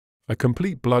A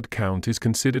complete blood count is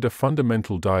considered a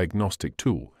fundamental diagnostic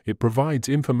tool. It provides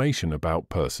information about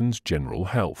person's general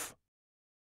health,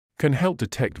 can help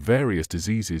detect various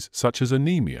diseases such as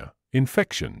anemia,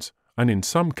 infections, and in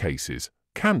some cases,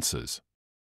 cancers.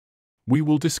 We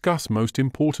will discuss most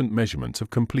important measurements of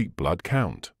complete blood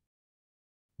count.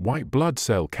 White blood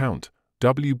cell count,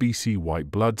 WBC.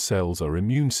 White blood cells are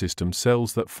immune system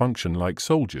cells that function like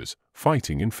soldiers,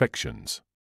 fighting infections.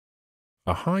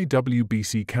 A high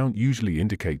WBC count usually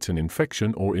indicates an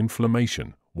infection or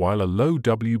inflammation, while a low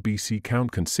WBC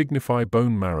count can signify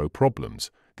bone marrow problems,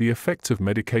 the effects of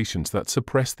medications that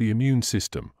suppress the immune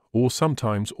system, or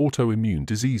sometimes autoimmune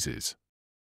diseases.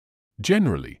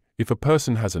 Generally, if a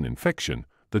person has an infection,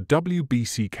 the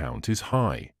WBC count is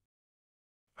high.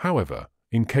 However,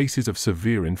 in cases of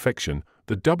severe infection,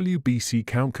 the WBC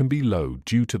count can be low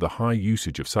due to the high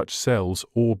usage of such cells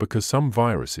or because some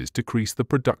viruses decrease the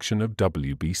production of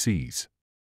WBCs.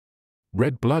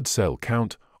 Red blood cell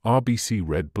count, RBC.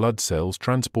 Red blood cells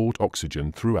transport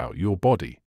oxygen throughout your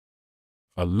body.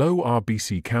 A low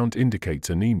RBC count indicates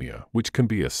anemia, which can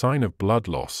be a sign of blood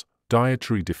loss,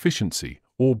 dietary deficiency,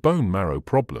 or bone marrow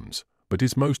problems, but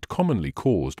is most commonly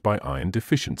caused by iron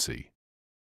deficiency.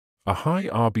 A high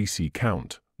RBC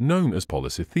count, known as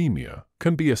polycythemia,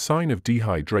 can be a sign of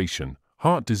dehydration,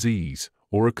 heart disease,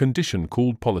 or a condition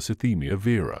called polycythemia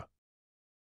vera.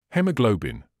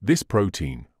 Hemoglobin, this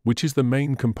protein, which is the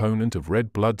main component of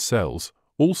red blood cells,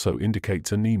 also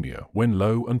indicates anemia when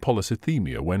low and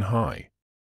polycythemia when high.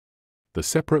 The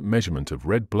separate measurement of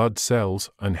red blood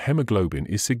cells and hemoglobin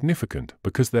is significant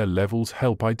because their levels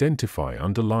help identify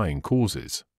underlying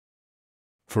causes.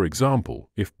 For example,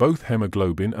 if both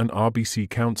hemoglobin and RBC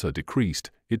counts are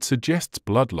decreased, it suggests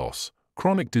blood loss,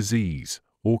 chronic disease,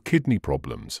 or kidney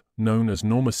problems, known as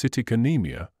normocytic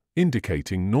anemia,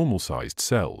 indicating normal-sized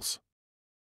cells.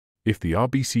 If the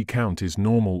RBC count is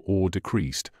normal or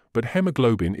decreased, but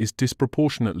hemoglobin is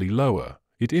disproportionately lower,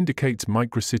 it indicates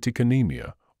microcytic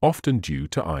anemia, often due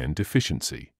to iron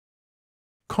deficiency.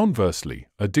 Conversely,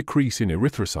 a decrease in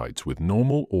erythrocytes with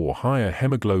normal or higher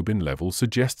hemoglobin levels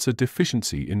suggests a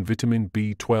deficiency in vitamin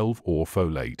B12 or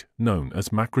folate, known as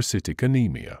macrocytic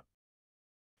anemia.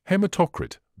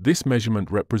 Hematocrit, this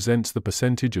measurement represents the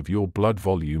percentage of your blood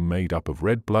volume made up of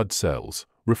red blood cells,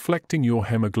 reflecting your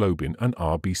hemoglobin and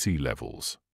RBC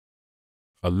levels.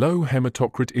 A low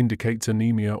hematocrit indicates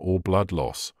anemia or blood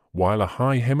loss, while a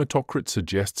high hematocrit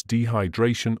suggests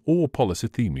dehydration or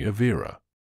polycythemia vera.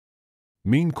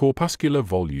 Mean corpuscular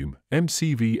volume,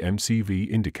 MCV. MCV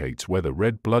indicates whether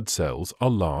red blood cells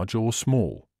are large or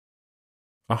small.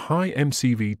 A high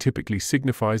MCV typically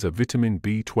signifies a vitamin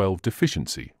B12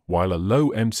 deficiency, while a low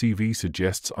MCV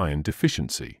suggests iron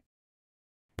deficiency.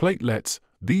 Platelets,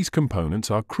 these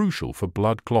components are crucial for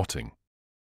blood clotting.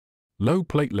 Low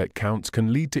platelet counts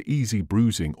can lead to easy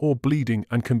bruising or bleeding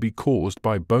and can be caused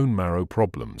by bone marrow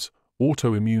problems,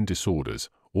 autoimmune disorders,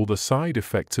 or the side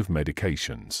effects of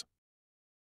medications.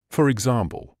 For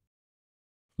example,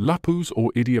 lupus or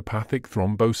idiopathic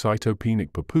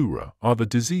thrombocytopenic purpura are the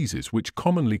diseases which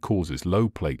commonly causes low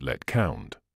platelet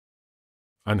count.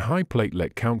 And high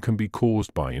platelet count can be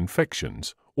caused by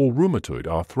infections, or rheumatoid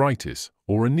arthritis,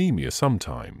 or anemia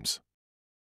sometimes.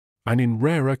 And in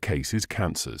rarer cases,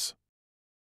 cancers.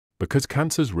 Because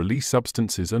cancers release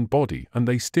substances in body and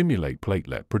they stimulate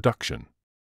platelet production.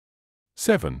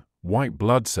 7. White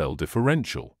blood cell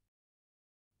differential.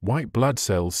 White blood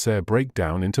cells break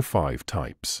down into 5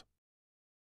 types: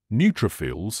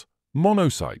 neutrophils,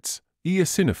 monocytes,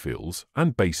 eosinophils,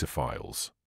 and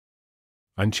basophils.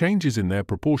 And changes in their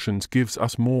proportions gives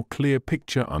us more clear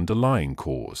picture underlying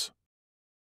cause.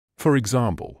 For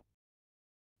example,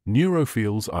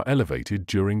 neutrophils are elevated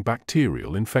during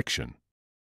bacterial infection,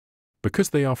 because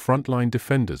they are frontline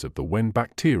defenders of the when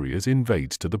bacteria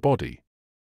invades to the body.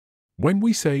 When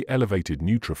we say elevated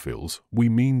neutrophils, we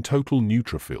mean total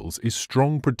neutrophils is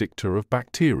strong predictor of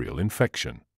bacterial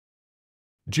infection.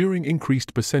 During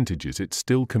increased percentages it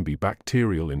still can be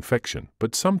bacterial infection,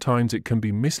 but sometimes it can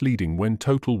be misleading when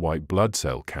total white blood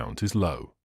cell count is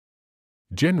low.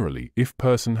 Generally, if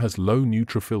person has low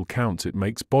neutrophil counts, it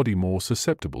makes body more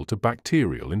susceptible to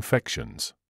bacterial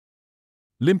infections.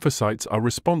 Lymphocytes are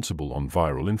responsible on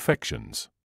viral infections.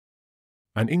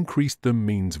 And increased them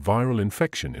means viral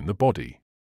infection in the body.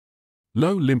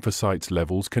 Low lymphocytes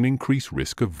levels can increase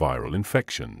risk of viral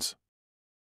infections.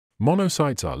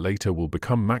 Monocytes later will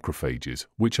become macrophages,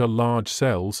 which are large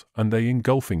cells, and they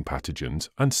engulfing pathogens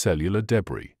and cellular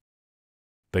debris.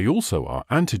 They also are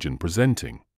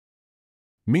antigen-presenting.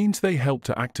 Means they help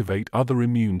to activate other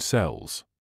immune cells.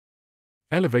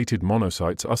 Elevated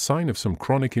monocytes are sign of some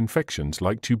chronic infections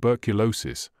like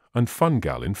tuberculosis, and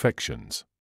fungal infections.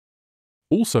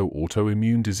 Also,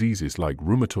 autoimmune diseases like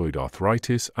rheumatoid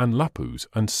arthritis and lupus,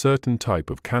 and certain type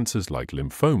of cancers like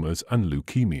lymphomas and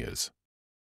leukemias.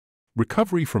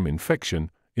 Recovery from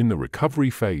infection. In the recovery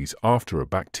phase after a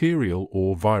bacterial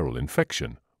or viral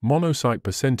infection, monocyte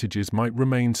percentages might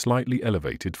remain slightly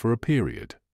elevated for a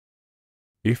period.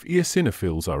 If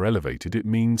eosinophils are elevated, it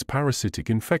means parasitic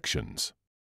infections.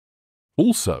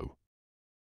 Also,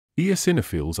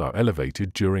 eosinophils are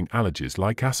elevated during allergies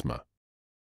like asthma,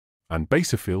 and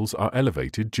basophils are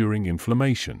elevated during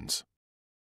inflammations.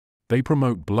 They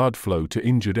promote blood flow to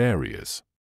injured areas.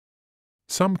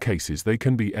 Some cases they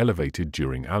can be elevated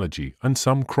during allergy and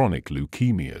some chronic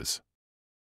leukemias.